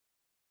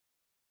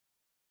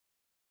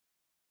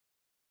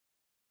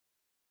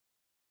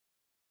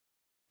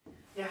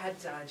Yeah, I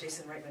had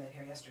Jason Reitman in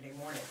here yesterday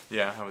morning.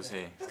 Yeah, how was he?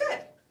 It was good.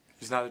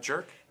 He's not a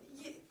jerk?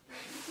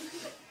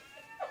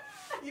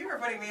 You were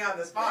putting me on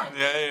the spot.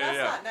 Yeah. That's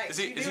not nice.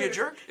 Is he a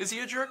jerk? Is he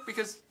a jerk?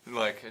 Because,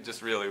 like, I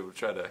just really would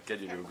try to get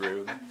you to agree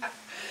with him.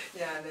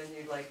 Yeah, and then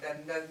you'd like,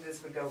 then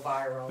this would go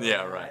viral.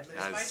 Yeah, right.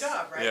 I'd lose my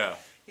job, right? Yeah.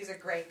 He's a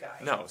great guy.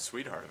 No,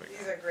 sweetheart of a guy.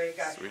 He's a great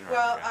guy. Sweetheart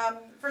well, of a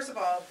guy. first of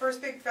all,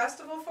 first big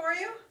festival for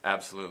you?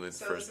 Absolutely, it's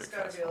the first So this big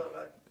is going to be a festival.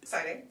 little bit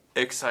exciting.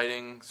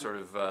 Exciting, sort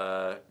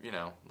of, you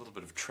know, a little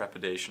bit of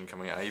trepidation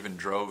coming out. I even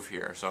drove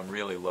here, so I'm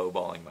really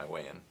lowballing my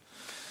way in.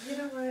 You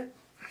know what?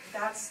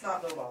 That's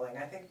not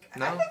lowballing. I think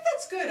No? I think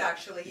that's good,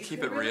 actually. You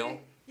keep can it real?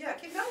 Yeah,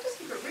 not just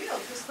keep it real,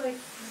 just like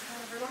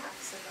kind of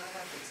relax and not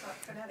have, it's not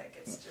frenetic.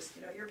 It's just,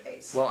 you know, your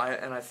pace. Well,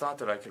 I thought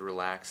that I could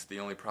relax. The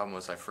only problem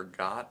was I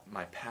forgot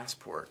my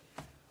passport.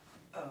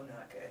 Oh,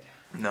 not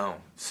good. No.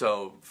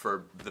 So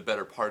for the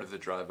better part of the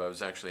drive, I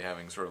was actually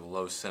having sort of a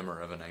low simmer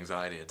of an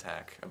anxiety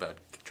attack about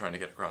trying to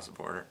get across the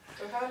border.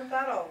 So how did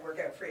that all work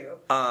out for you?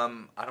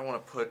 I don't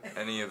want to put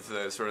any of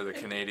the sort of the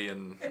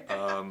Canadian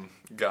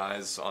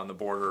guys on the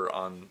border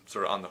on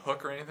the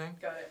hook or anything.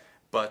 Got it.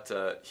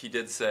 But he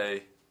did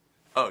say,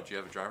 "Oh, do you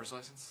have a driver's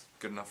license?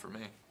 Good enough for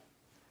me."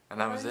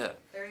 And that was it.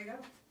 There you go.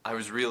 I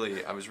was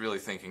really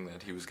thinking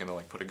that he was gonna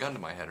like put a gun to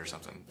my head or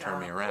something, turn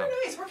me around.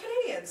 We're nice. We're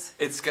Canadians.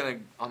 It's gonna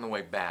on the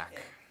way back. Yeah.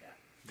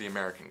 The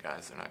American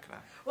guys, they're not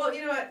gonna. Well,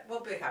 you know what?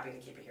 We'll be happy to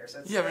keep you here. So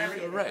it's Yeah, whatever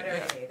you need, right. whatever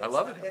Yeah, you need. I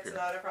love it up It's here.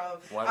 not a problem.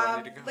 Why do I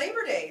need to go?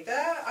 Labor Day.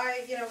 That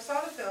I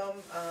saw the film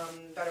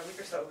about a week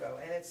or so ago,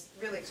 and it's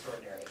really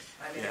extraordinary.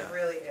 I mean, Yeah. it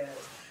really is.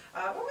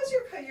 What was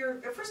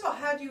your first of all?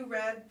 Had you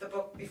read the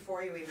book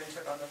before you even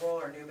took on the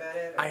role, or knew about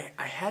it? Or?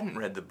 I hadn't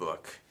read the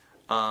book,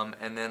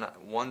 and then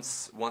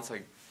once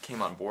I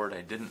came on board,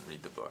 I didn't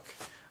read the book,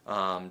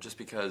 just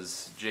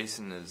because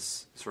Jason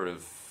is sort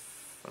of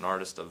an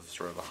artist of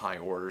sort of a high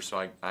order,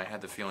 so I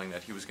had the feeling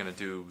that he was going to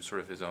do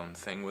sort of his own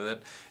thing with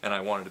it, and I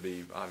wanted to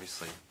be,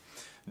 obviously,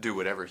 do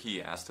whatever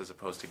he asked as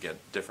opposed to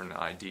get different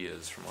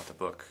ideas from what the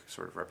book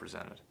sort of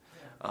represented.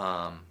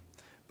 Yeah.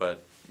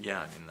 But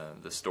yeah, I mean,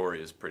 the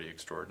story is pretty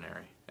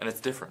extraordinary, and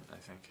it's different, I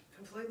think.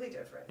 Completely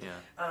different. Yeah.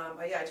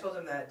 Yeah, I told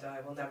him that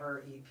I will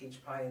never eat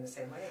peach pie in the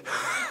same way again.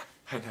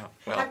 I know.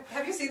 Well,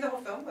 have you seen the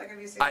whole film? Like,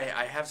 have you seen?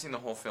 I have seen the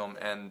whole film,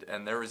 and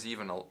there was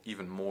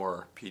even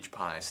more peach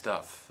pie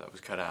stuff that was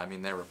cut out. I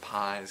mean, there were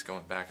pies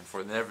going back and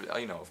forth. And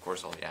you know, of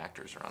course, all the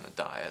actors are on a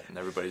diet, and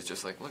everybody's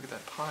just like, "Look at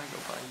that pie go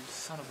by, you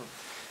son of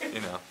a,"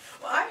 you know.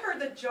 Well, I heard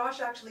that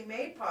Josh actually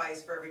made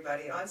pies for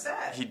everybody on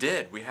set. He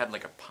did. We had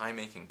like a pie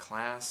making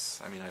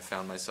class. I mean, I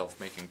found myself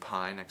making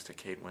pie next to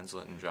Kate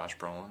Winslet and Josh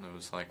Brolin. It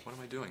was like, what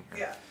am I doing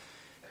here? Yeah.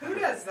 Who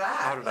does that?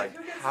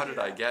 How did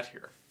I get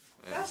here?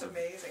 That's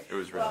amazing. It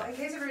was really. Well, in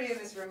case everybody in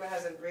this room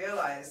hasn't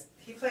realized,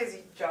 he plays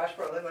Josh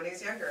Brolin when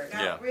he's younger.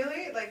 Now, Yeah.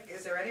 really, like,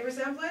 is there any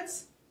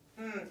resemblance?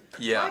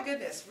 Yeah. My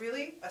goodness,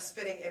 really, a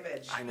spitting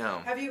image. I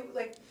know. Have you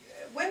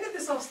when did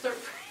this all start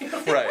for you?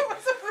 Right. When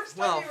was the first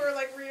time you were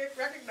like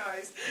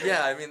recognized?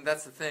 Yeah, I mean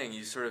that's the thing.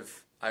 You sort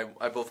of. I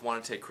both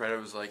want to take credit.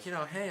 It was like, you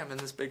know, hey, I'm in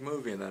this big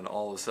movie, and then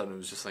all of a sudden it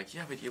was just like,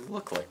 yeah, but you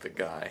look like the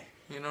guy.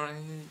 You know,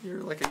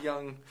 you're like a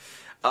young.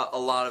 A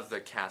lot of the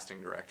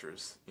casting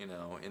directors, you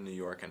know, in New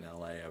York and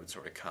L.A., I would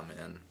sort of come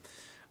in,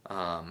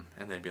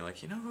 and they'd be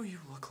like, you know who you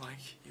look like?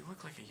 You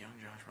look like a young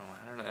Josh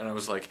Brolin. I don't know. And I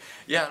was like,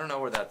 yeah, I don't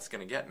know where that's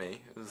gonna get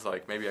me. It was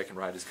like maybe I can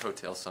ride his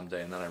coattails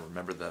someday. And then I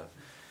remember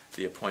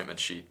the appointment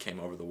sheet came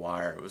over the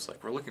wire. It was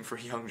like, we're looking for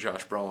young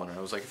Josh Brolin, and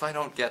I was like, if I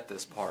don't get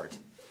this part,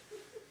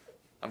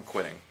 I'm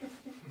quitting,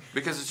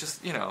 because it's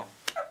just, you know,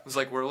 it was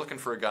like we're looking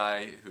for a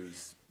guy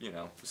who's, you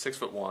know,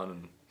 6'1"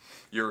 and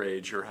your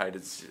age, your height.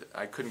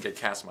 I couldn't get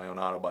cast in my own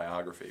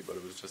autobiography, but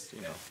it was just,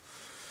 you know.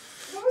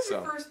 What was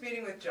your first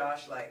meeting with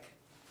Josh like?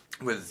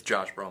 With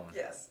Josh Brolin?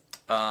 Yes.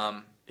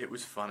 It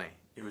was funny.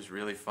 It was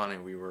really funny.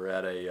 We were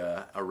at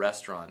a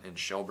restaurant in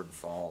Shelburne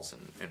Falls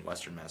in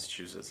western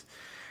Massachusetts,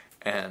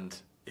 and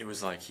it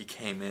was like he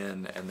came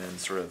in, and then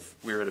sort of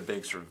we were at a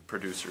big sort of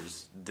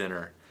producers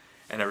dinner,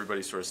 and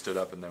everybody sort of stood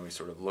up, and then we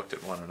sort of looked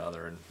at one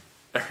another, and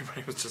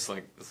everybody was just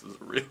like, this is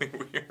really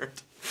weird,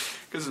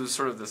 because it was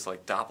sort of this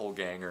like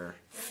doppelganger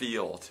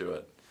feel to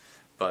it.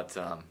 But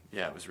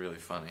yeah, it was really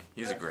funny.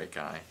 He's a great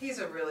guy. He's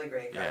a really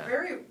great guy.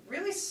 Yeah.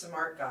 Really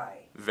smart guy.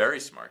 Very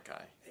smart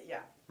guy.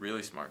 Yeah.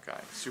 Really smart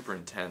guy. Super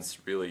intense,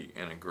 really,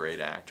 and a great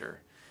actor.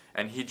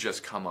 And he'd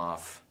just come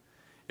off,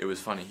 it was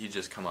funny, he'd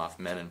just come off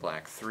Men in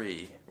Black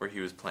 3, where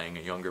he was playing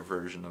a younger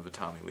version of a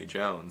Tommy Lee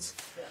Jones.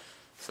 Yeah.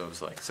 So it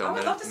was like, I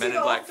would love to see Men in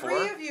all Black three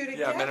 4? of you Yeah, Men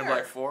in together.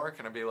 Black 4,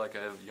 can I be like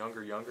a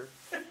younger?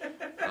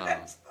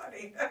 That's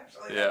funny,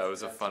 actually. Yeah, it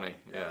was funny,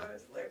 yeah. That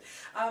was hilarious.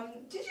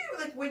 Did you,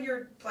 like, when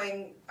you're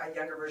playing a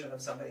younger version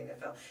of somebody in a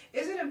film,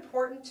 is it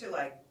important to,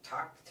 like,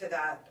 talk to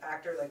that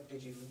actor? Like,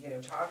 did you,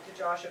 talk to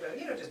Josh about,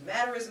 just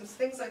mannerisms,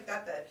 things like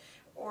that,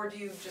 or do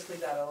you just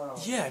leave that alone?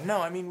 Yeah, no,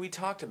 I mean, we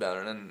talked about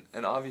it,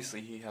 and obviously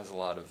he has a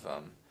lot of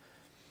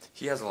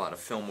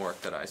film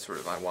work that I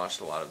watched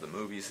a lot of the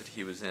movies that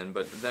he was in,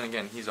 but then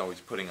again, he's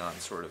always putting on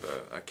sort of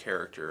a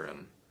character,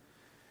 and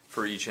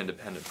for each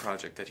independent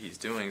project that he's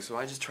doing. So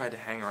I just tried to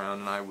hang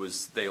around, and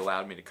they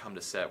allowed me to come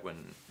to set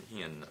when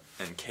he and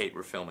Kate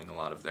were filming a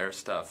lot of their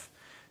stuff.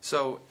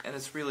 So, and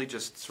it's really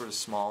just sort of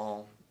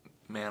small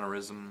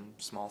mannerism,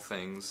 small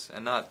things,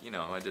 and not,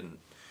 I didn't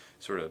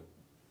sort of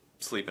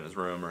sleep in his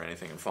room or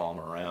anything and follow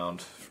him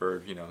around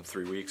for,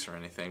 3 weeks or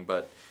anything,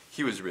 but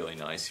he was really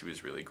nice, he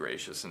was really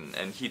gracious,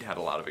 and he'd had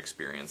a lot of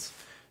experience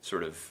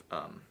sort of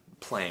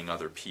playing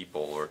other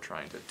people or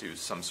trying to do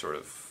some sort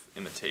of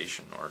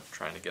imitation or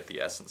trying to get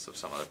the essence of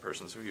some other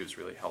person, so he was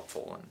really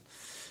helpful and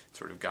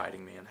sort of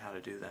guiding me on how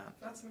to do that.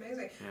 That's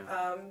amazing.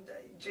 Yeah.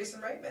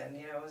 Jason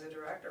Reitman, as a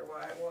director,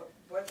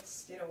 what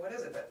is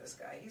it about this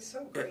guy? He's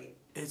so great.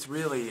 It's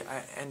really,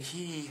 and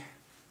he,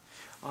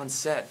 on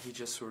set, he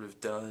just sort of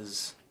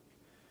does,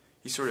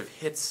 he sort of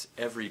hits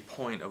every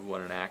point of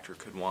what an actor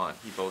could want.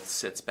 He both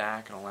sits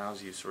back and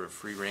allows you sort of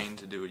free rein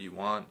to do what you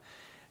want,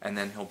 and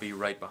then he'll be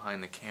right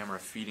behind the camera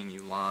feeding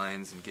you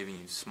lines and giving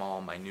you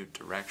small, minute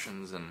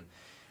directions. And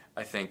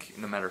I think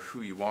no matter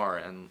who you are,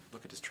 and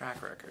look at his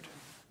track record.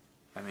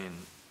 I mean,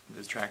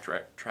 his track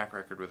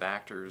record with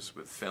actors,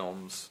 with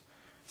films,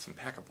 it's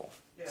impeccable.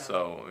 Yeah.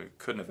 So we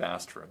couldn't have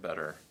asked for a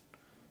better,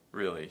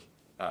 really.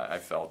 I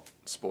felt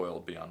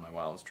spoiled beyond my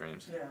wildest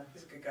dreams. Yeah,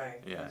 he's a good guy.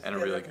 Yeah, and a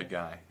really good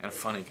guy, and a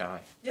funny guy.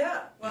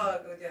 Yeah, well,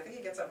 I think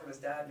he gets that from his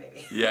dad,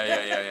 maybe.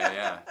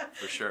 Yeah,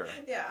 for sure.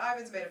 Yeah,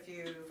 Ivan's made a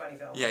few funny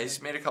films. Yeah, he's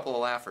made a couple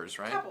of laughers,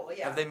 right? A couple,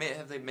 yeah.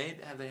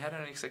 Have they had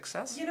any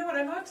success? You know what?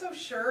 I'm not so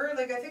sure.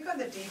 Like, I think on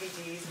the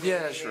DVDs.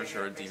 Yeah, maybe, sure. makes a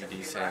DVD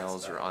few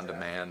sales bucks, or but, on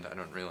demand. I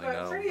don't really but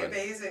know. Pretty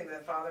amazing, the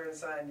father and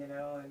son,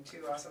 and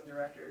two awesome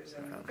directors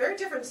and very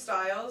different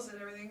styles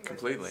and everything.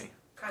 Completely.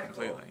 Kind of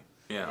Completely. Cool.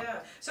 Yeah.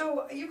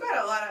 So you've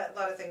got a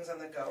lot of things on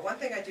the go. One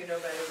thing I do know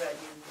about is that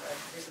you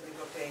recently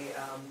booked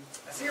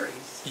a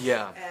series.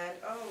 Yeah. And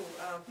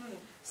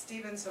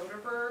Steven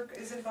Soderbergh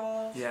is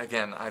involved. Yeah.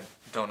 Again, I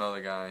don't know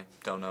the guy,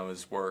 don't know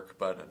his work,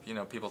 but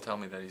people tell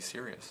me that he's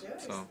serious. Yeah,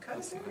 he's so kind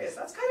of serious.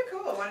 That's kind of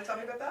cool. Want to tell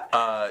me about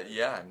that?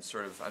 Yeah.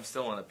 I'm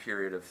still in a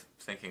period of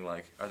thinking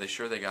like, are they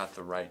sure they got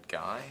the right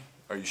guy?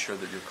 Are you sure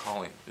that you're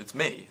calling? It's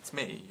me. It's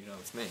me.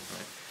 It's me.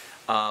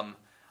 Right?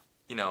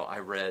 I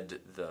read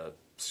the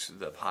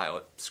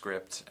pilot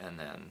script, and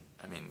then,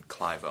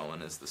 Clive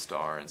Owen is the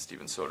star, and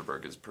Steven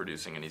Soderbergh is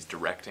producing, and he's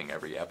directing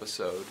every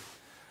episode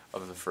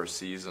of the first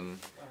season.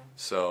 Wow.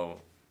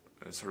 So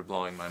it's sort of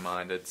blowing my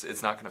mind.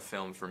 It's not going to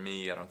film for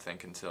me, I don't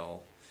think,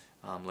 until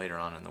later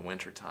on in the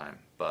winter time.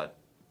 But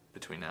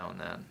between now and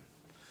then,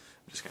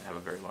 I'm just going to have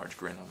a very large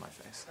grin on my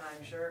face.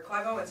 I'm sure.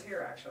 Clive Owen's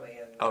here, actually.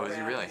 And oh, is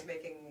he really?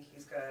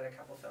 He's got a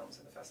couple films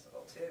in the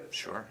festival, too. So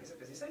sure. He's a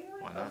busy, so you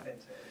might Why not? bump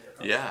into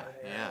your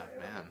Yeah,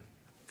 man.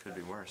 Could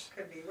be worse.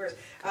 Could be worse.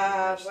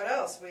 What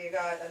else? We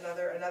got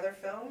another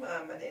film,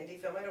 an indie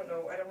film. I don't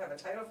know. I don't have a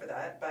title for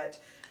that, but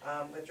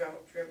with Drama.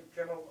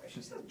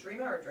 She said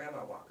Dreama or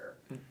Drama Walker.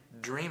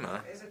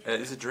 Dreama.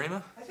 Is it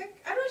Dreama? I think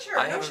I'm not sure.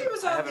 I know she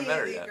was on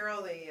the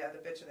girl, the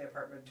bitch in the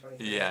apartment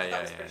 23.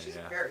 Yeah. She's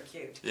very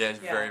cute. Yeah, she's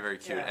very, very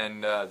cute. Yeah.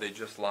 And they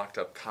just locked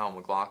up Kyle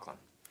MacLachlan.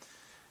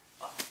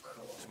 Oh,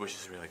 cool. Which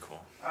is really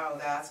cool. Oh,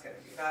 that's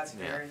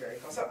very, very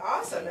cool. So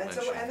awesome.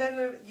 And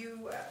then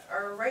you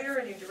are a writer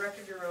and you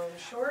directed your own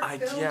short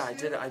film. Yeah,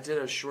 I did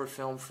a short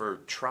film for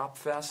Trop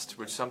Fest,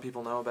 which some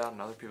people know about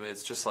and other people.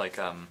 It's just like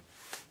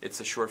it's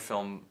a short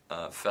film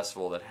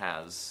festival that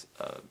has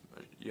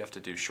you have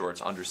to do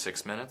shorts under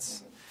 6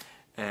 minutes.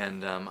 Mm-hmm.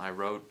 And I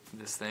wrote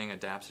this thing,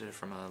 adapted it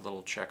from a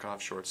little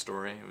Chekhov short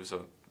story. It was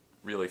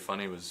really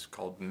funny. It was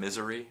called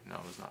Misery. No,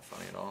 it was not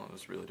funny at all. It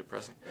was really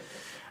depressing.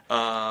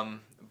 And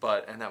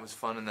that was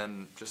fun, and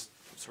then just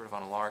sort of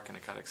on a lark, and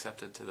it got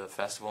accepted to the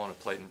festival, and it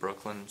played in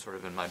Brooklyn, sort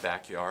of in my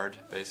backyard,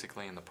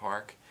 basically, in the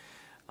park.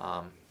 It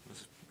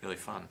was really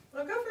fun.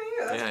 Well, good for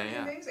you. That's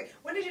amazing.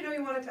 When did you know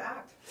you wanted to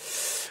act?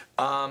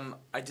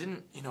 I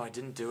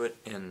didn't do it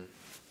in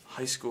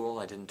high school.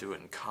 I didn't do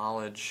it in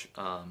college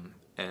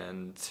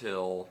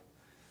until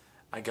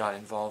I got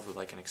involved with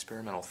like an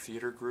experimental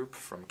theater group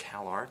from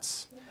Cal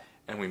Arts,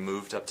 and we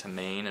moved up to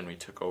Maine, and we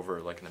took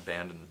over like an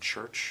abandoned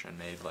church and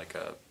made like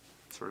a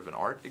sort of an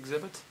art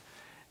exhibit.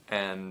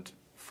 And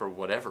for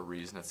whatever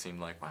reason, it seemed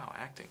like, wow,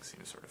 acting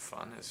seems sort of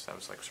fun. I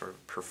was like sort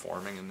of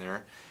performing in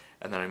there.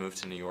 And then I moved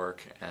to New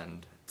York,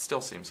 and it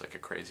still seems like a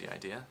crazy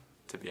idea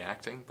to be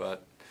acting,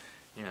 but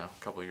a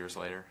couple of years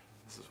later,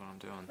 this is what I'm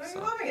doing. Well,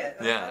 you're loving it.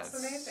 That's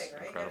the main thing,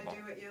 right? Incredible. You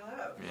gotta do what you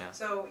love. Yeah.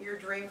 So your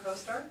dream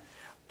co-star?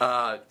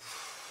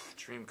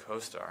 Dream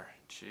co-star.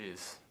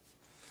 Jeez.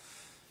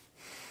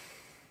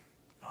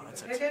 Oh,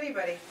 pick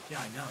anybody. Yeah,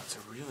 I know. It's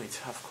a really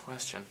tough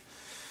question.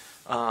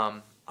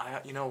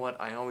 You know what?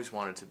 I always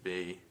wanted to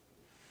be.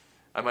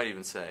 I might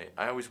even say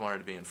I always wanted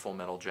to be in Full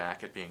Metal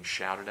Jacket, being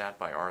shouted at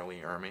by R.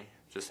 Lee Ermey.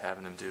 Just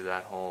having him do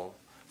that whole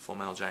Full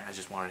Metal Jacket. I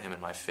just wanted him in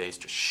my face,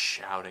 just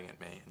shouting at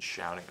me and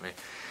shouting at me.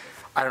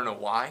 I don't know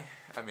why.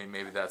 I mean,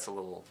 maybe that's a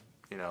little,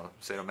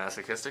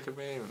 sadomasochistic of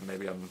me.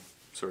 Maybe I'm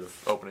sort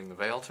of opening the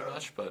veil too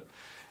much, but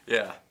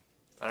yeah.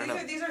 I don't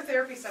know. These are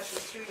therapy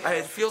sessions too.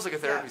 It feels like a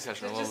therapy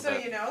session a little bit. Just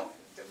so you know,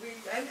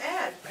 and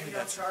we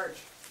don't charge.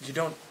 You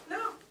don't?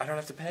 No. I don't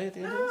have to pay at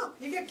the end of this? No,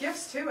 you get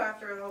gifts too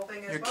after the whole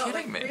thing as You're well.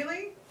 kidding like, me.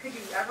 Really? Could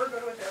you ever go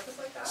to a therapist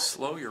like that?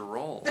 Slow your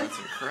roll. That's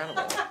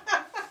incredible.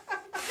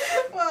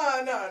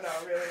 Well, no,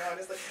 really,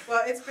 honestly.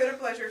 Well, it's been a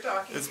pleasure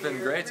talking to you. It's been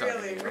great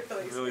talking to you.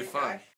 Really Really sweet fun. guy.